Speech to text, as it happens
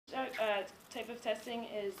type of testing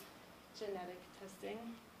is genetic testing.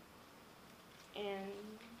 And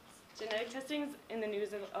genetic testing is in the news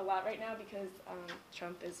a lot right now because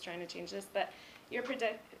Trump is trying to change this. But we're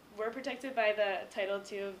protected by the Title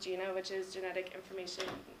II of GINA, which is Genetic Information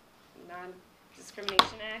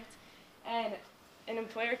Non-Discrimination Act. And an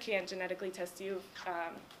employer can't genetically test you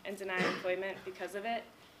and deny employment because of it.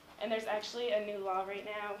 And there's actually a new law right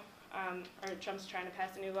now, or Trump's trying to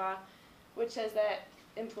pass a new law, which says that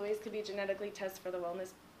employees could be genetically tested for the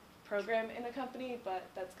wellness program in the company, but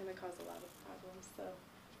that's going to cause a lot of problems, so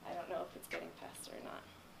I don't know if it's getting passed or not.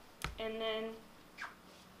 And then,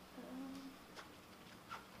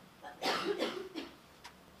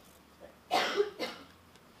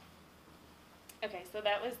 okay, so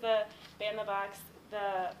that was the ban the box,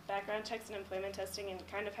 the background checks and employment testing, and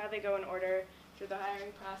kind of how they go in order through the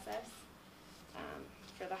hiring process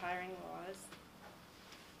for the hiring laws.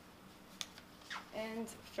 And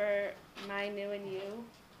for my new and you,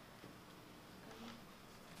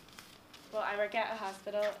 well, I work at a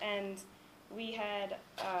hospital, and we had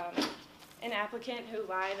an applicant who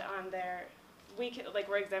lied on their,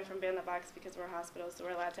 we're exempt from ban the box because we're a hospital, so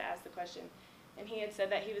we're allowed to ask the question. And he had said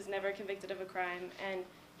that he was never convicted of a crime, and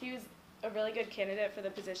he was a really good candidate for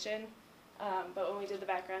the position, but when we did the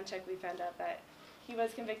background check, we found out that he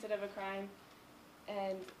was convicted of a crime,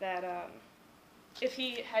 and that if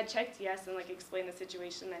he had checked yes and explained the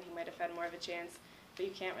situation, then he might have had more of a chance, but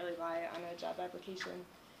you can't really lie on a job application.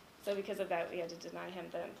 So because of that, we had to deny him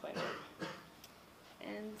the employment.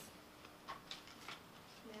 And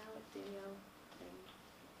now with Danielle.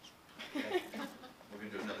 We're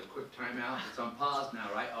going to do another quick timeout. It's on pause now,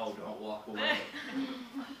 right? Oh, don't walk away.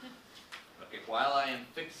 Okay, while I am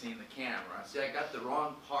fixing the camera, see, I got the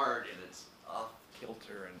wrong part and it's off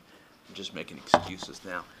kilter, and I'm just making excuses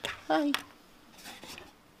now. Hi.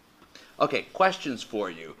 Okay, questions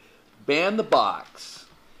for you. Ban the box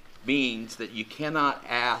means that you cannot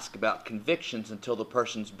ask about convictions until the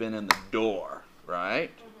person's been in the door,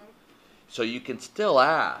 right? Mm-hmm. So you can still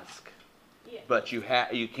ask, yeah, but you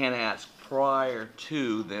can't ask prior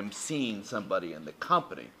to them seeing somebody in the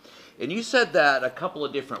company. And you said that a couple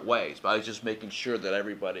of different ways, but I was just making sure that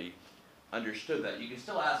everybody understood that. You can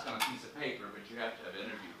still ask on a piece of paper, but you have to have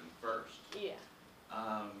interviewed them first. Yeah.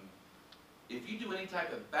 If you do any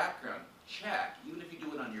type of background check, even if you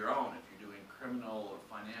do it on your own, if you're doing criminal or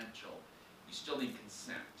financial, you still need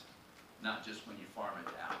consent, not just when you farm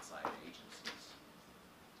it to outside agencies.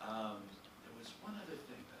 There was one other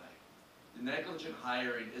thing that the negligent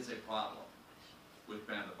hiring is a problem with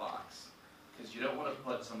ban the box, because you don't want to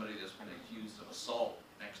put somebody that's been accused of assault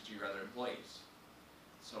next to your other employees.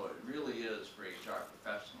 So it really is for HR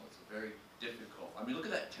professionals very difficult. I mean, look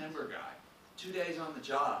at that timber guy, 2 days on the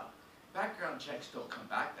job. Background checks don't come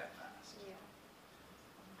back that fast. Yeah.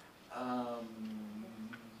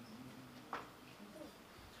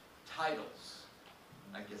 Titles.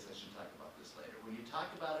 I guess I should talk about this later. When you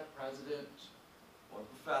talk about a president or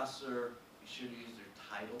professor, you should use their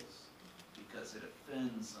titles because it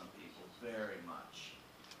offends some people very much.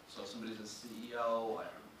 So if somebody's a CEO or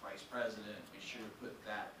vice president, be sure to put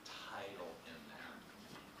that title in there.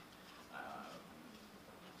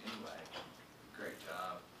 Anyway, great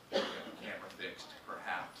job. We got the camera fixed,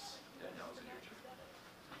 perhaps. Danielle's in your turn.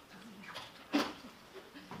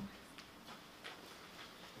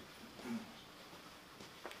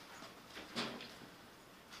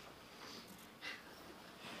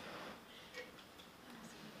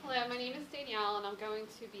 Hello, my name is Danielle, and I'm going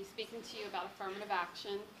to be speaking to you about affirmative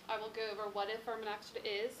action. I will go over what affirmative action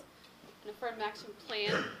is, an affirmative action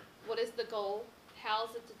plan, what is the goal, how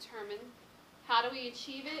is it determined, how do we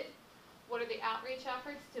achieve it, what are the outreach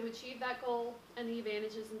efforts to achieve that goal, and the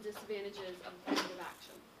advantages and disadvantages of affirmative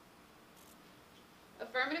action.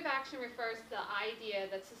 Affirmative action refers to the idea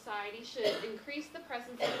that society should increase the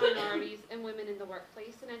presence of minorities and women in the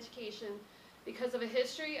workplace and education because of a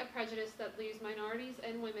history of prejudice that leaves minorities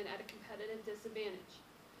and women at a competitive disadvantage.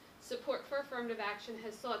 Support for affirmative action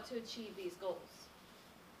has sought to achieve these goals.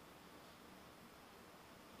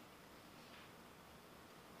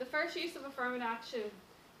 The first use of affirmative action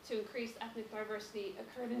to increase ethnic diversity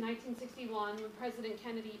occurred in 1961 when President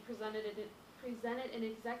Kennedy presented an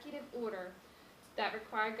executive order that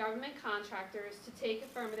required government contractors to take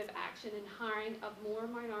affirmative action in hiring of more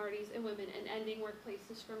minorities and women and ending workplace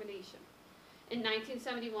discrimination. In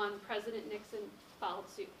 1971, President Nixon followed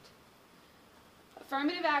suit.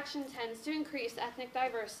 Affirmative action tends to increase ethnic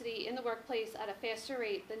diversity in the workplace at a faster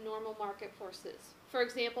rate than normal market forces. For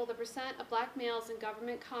example, the percent of black males in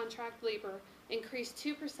government contract labor increased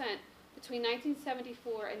 2% between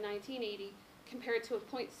 1974 and 1980 compared to a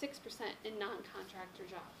 0.6% in non-contractor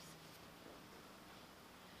jobs.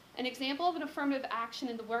 An example of an affirmative action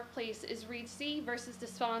in the workplace is Reed C. versus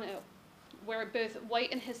Desfano, where both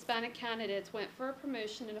white and Hispanic candidates went for a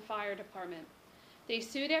promotion in a fire department. They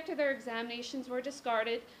sued after their examinations were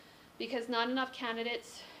discarded because not enough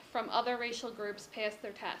candidates from other racial groups passed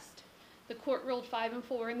their test. The court ruled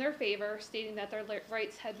 5-4 in their favor, stating that their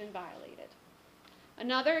rights had been violated.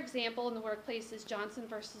 Another example in the workplace is Johnson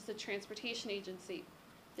versus the Transportation Agency.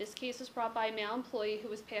 This case was brought by a male employee who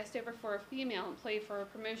was passed over for a female employee for a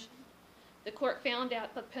promotion. The court found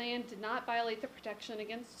out the plan did not violate the Protection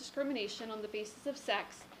Against Discrimination on the basis of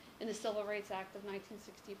sex in the Civil Rights Act of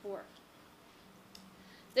 1964.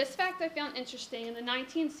 This fact I found interesting. In the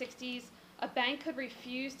 1960s, a bank could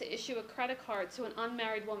refuse to issue a credit card to an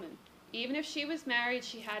unmarried woman. Even if she was married,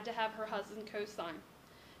 she had to have her husband co-sign.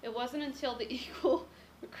 It wasn't until the Equal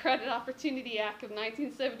Credit Opportunity Act of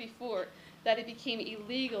 1974 that it became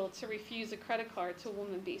illegal to refuse a credit card to a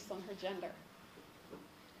woman based on her gender.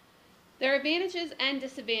 There are advantages and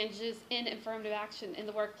disadvantages in affirmative action in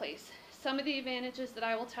the workplace. Some of the advantages that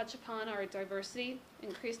I will touch upon are diversity,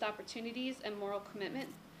 increased opportunities, and moral commitment.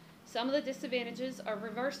 Some of the disadvantages are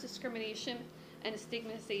reverse discrimination and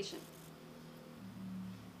stigmatization.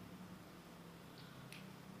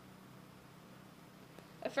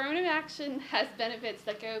 Affirmative action has benefits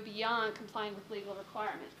that go beyond complying with legal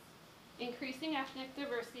requirements. Increasing ethnic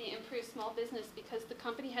diversity improves small business because the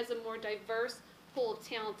company has a more diverse pool of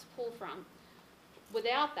talent to pull from.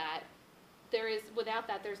 Without that, there's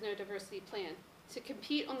no diversity plan. To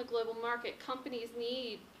compete on the global market, companies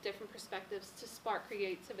need different perspectives to spark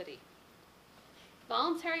creativity.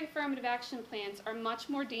 Voluntary affirmative action plans are much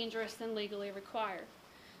more dangerous than legally required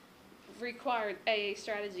AA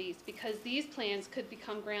strategies because these plans could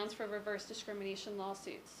become grounds for reverse discrimination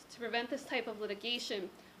lawsuits. To prevent this type of litigation,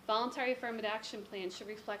 voluntary affirmative action plans should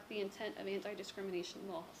reflect the intent of anti-discrimination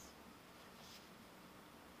laws.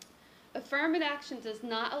 Affirmative action does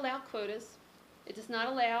not allow quotas. It does not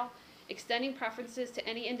allow extending preferences to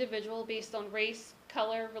any individual based on race,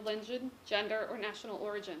 color, religion, gender, or national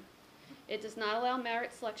origin. It does not allow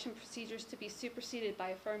merit selection procedures to be superseded by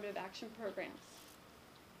affirmative action programs.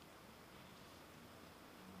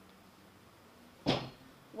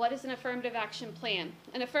 What is an affirmative action plan?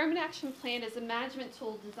 An affirmative action plan is a management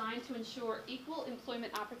tool designed to ensure equal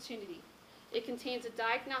employment opportunity. It contains a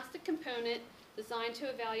diagnostic component designed to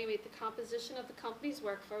evaluate the composition of the company's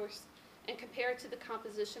workforce and compare it to the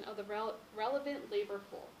composition of the relevant labor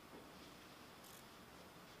pool.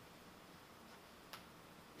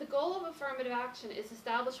 The goal of affirmative action is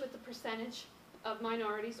established with the percentage of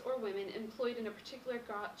minorities or women employed in a particular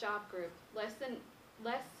job group, less than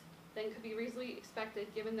could be reasonably expected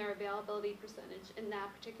given their availability percentage in that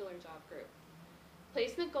particular job group.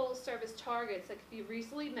 Placement goals serve as targets that can be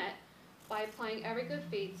reasonably met by applying every good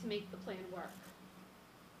faith to make the plan work.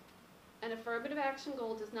 An affirmative action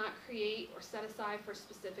goal does not create or set aside for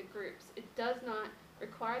specific groups. It does not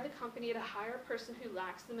require the company to hire a person who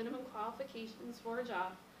lacks the minimum qualifications for a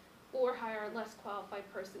job or hire a less qualified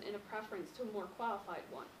person in a preference to a more qualified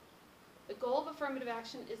one. The goal of affirmative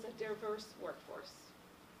action is a diverse workforce.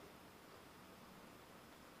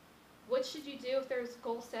 What should you do if there's a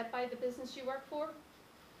goal set by the business you work for?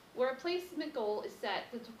 Where a placement goal is set,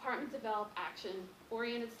 the department develop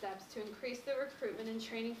action-oriented steps to increase the recruitment and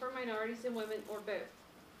training for minorities and women or both.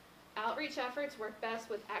 Outreach efforts work best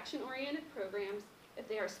with action-oriented programs if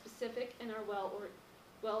they are specific and are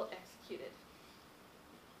well executed.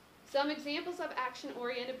 Some examples of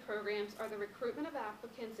action-oriented programs are the recruitment of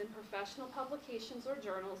applicants in professional publications or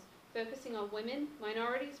journals focusing on women,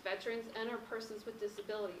 minorities, veterans, and/or persons with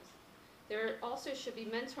disabilities. There also should be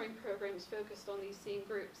mentoring programs focused on these same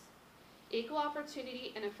groups. Equal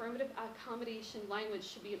opportunity and affirmative accommodation language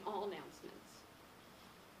should be in all announcements.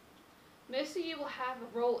 Most of you will have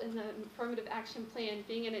a role in the affirmative action plan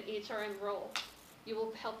being in an HRM role. You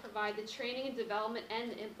will help provide the training and development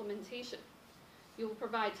and the implementation. You will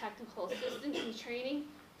provide technical assistance and training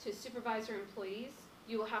to supervisor employees.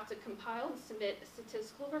 You will have to compile and submit a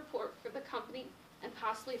statistical report for the company and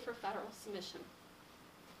possibly for federal submission.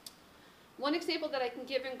 One example that I can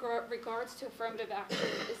give in regards to affirmative action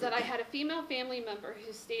is that I had a female family member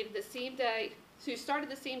who started the same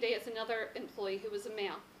day as another employee who was a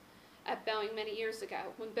male at Boeing many years ago.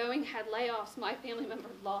 When Boeing had layoffs, my family member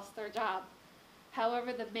lost their job.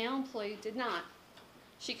 However, the male employee did not.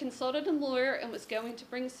 She consulted a lawyer and was going to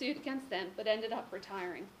bring suit against them, but ended up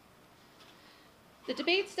retiring. The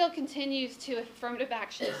debate still continues to if affirmative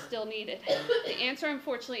action is still needed. The answer,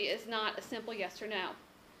 unfortunately, is not a simple yes or no.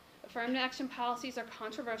 Affirmative action policies are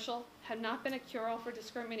controversial, have not been a cure-all for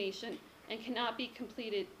discrimination, and cannot be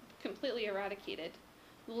completely eradicated.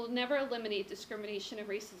 We will never eliminate discrimination and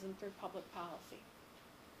racism through public policy.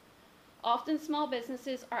 Often small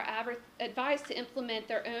businesses are advised to implement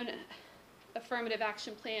their own affirmative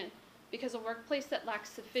action plan because a workplace that lacks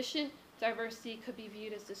sufficient diversity could be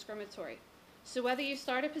viewed as discriminatory. So whether you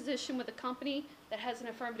start a position with a company that has an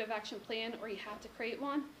affirmative action plan or you have to create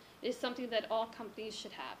one, it is something that all companies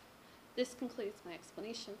should have. This concludes my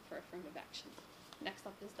explanation for affirmative action. Next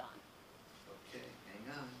up is Don. Okay, hang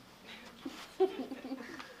on.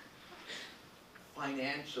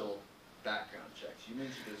 Financial background checks, you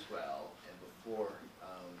mentioned as well, and before,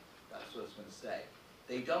 that's what I was gonna say.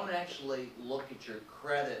 They don't actually look at your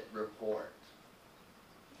credit report.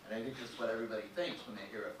 And I think that's what everybody thinks when they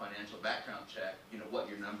hear a financial background check, you know, what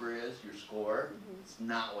your number is, your score. It's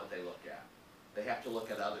not what they look at. They have to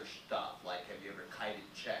look at other stuff, like have you ever kited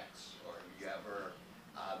checks, or have you ever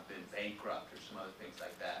been bankrupt, or some other things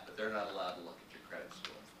like that, but they're not allowed to look at your credit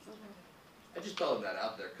score. I just throwing that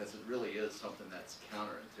out there because it really is something that's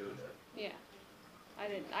counterintuitive. Yeah,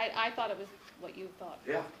 I thought it was what you thought.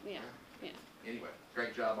 Yeah. Yeah, yeah, Anyway,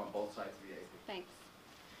 great job on both sides of the AP. thanks.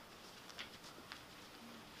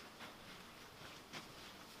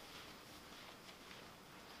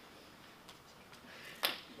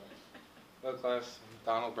 Hello class, I'm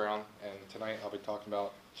Donald Brown, and tonight I'll be talking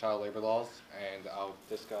about child labor laws, and I'll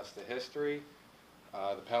discuss the history,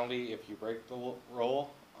 the penalty if you break the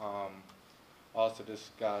rule, also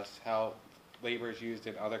discuss how labor is used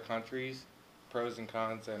in other countries, pros and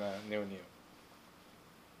cons, and new and new.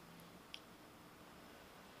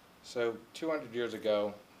 So 200 years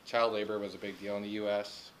ago, child labor was a big deal in the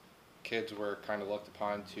U.S. Kids were kind of looked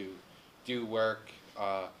upon to do work,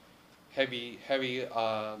 heavy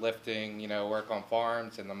lifting, you know, work on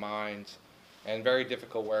farms and the mines, and very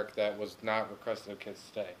difficult work that was not requested of kids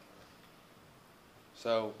today.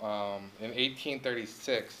 So in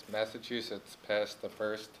 1836, Massachusetts passed the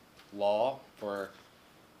first law for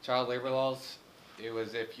child labor laws. It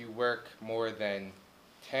was if you work more than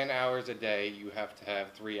 10 hours a day, you have to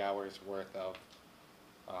have 3 hours worth of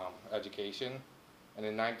education. And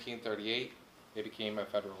in 1938, it became a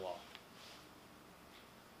federal law.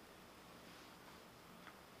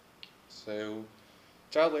 So,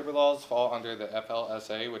 child labor laws fall under the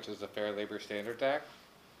FLSA, which is the Fair Labor Standards Act.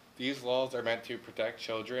 These laws are meant to protect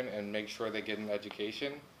children and make sure they get an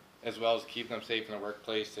education, as well as keep them safe in the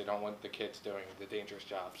workplace. They don't want the kids doing the dangerous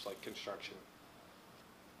jobs like construction.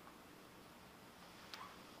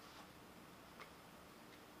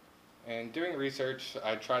 And doing research,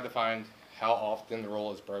 I tried to find how often the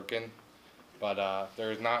rule is broken, but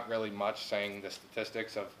there's not really much saying the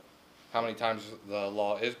statistics of how many times the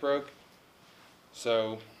law is broke.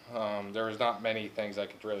 So there was not many things I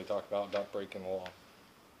could really talk about breaking the law.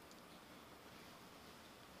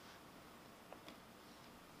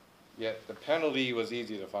 Yet the penalty was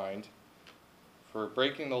easy to find. For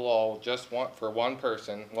breaking the law, for one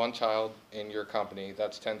person, one child in your company,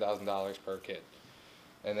 that's $10,000 per kid.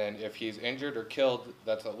 And then if he's injured or killed,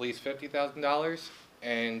 that's at least $50,000.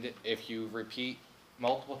 And if you repeat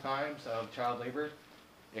multiple times of child labor,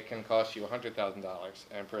 it can cost you $100,000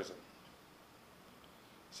 in prison.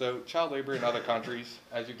 So child labor in other countries,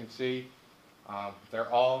 as you can see,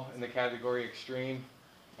 they're all in the category extreme.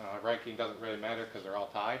 Ranking doesn't really matter because they're all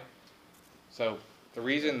tied. So the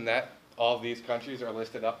reason that all of these countries are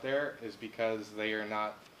listed up there is because they are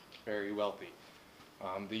not very wealthy.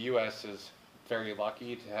 The U.S. is very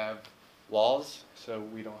lucky to have laws, so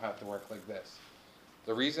we don't have to work like this.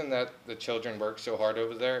 The reason that the children work so hard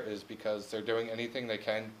over there is because they're doing anything they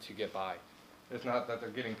can to get by. It's not that they're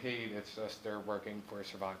getting paid, it's just they're working for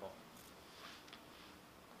survival.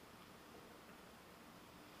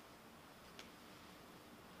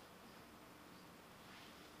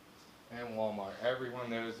 And Walmart. Everyone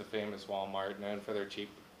knows the famous Walmart, known for their cheap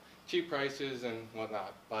prices and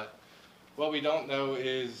whatnot. But what we don't know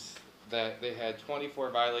is that they had 24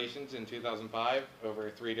 violations in 2005 over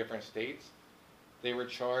 3 different states. They were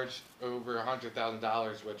charged over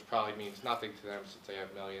 $100,000, which probably means nothing to them since they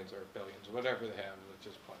have millions or billions, whatever they have, it's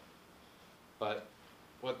just plenty. But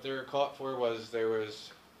what they were caught for was there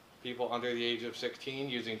was people under the age of 16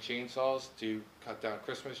 using chainsaws to cut down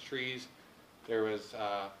Christmas trees. There was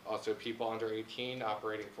also people under 18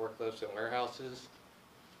 operating forklifts in warehouses.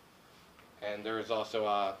 And there was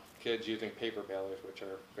also kids using paper balers, which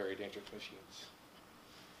are very dangerous machines.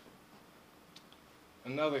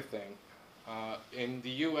 Another thing, in the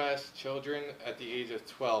U.S., children at the age of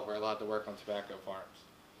 12 are allowed to work on tobacco farms.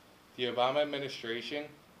 The Obama administration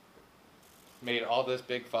made all this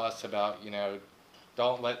big fuss about, you know,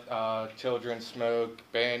 don't let children smoke,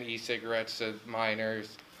 ban e-cigarettes to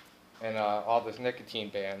minors, and all this nicotine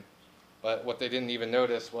ban. But what they didn't even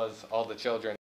notice was all the children